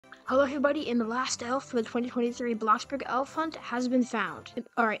Hello everybody, and the last elf for the 2023 Bloxburg Elf Hunt has been found.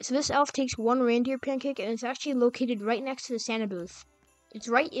 Alright, so this elf takes one reindeer pancake and it's actually located right next to the Santa booth. It's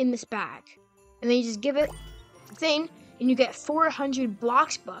right in this bag. And then you just give it the thing, and you get 400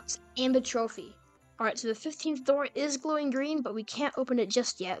 Blox Bucks and the trophy. Alright, so the 15th door is glowing green, but we can't open it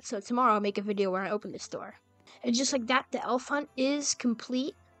just yet, so tomorrow I'll make a video where I open this door. And just like that, the elf hunt is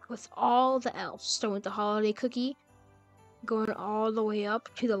complete with all the elves. Starting with the holiday cookie, going all the way up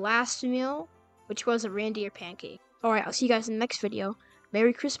to the last meal, which was a reindeer pancake. Alright, I'll see you guys in the next video.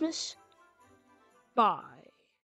 Merry Christmas. Bye.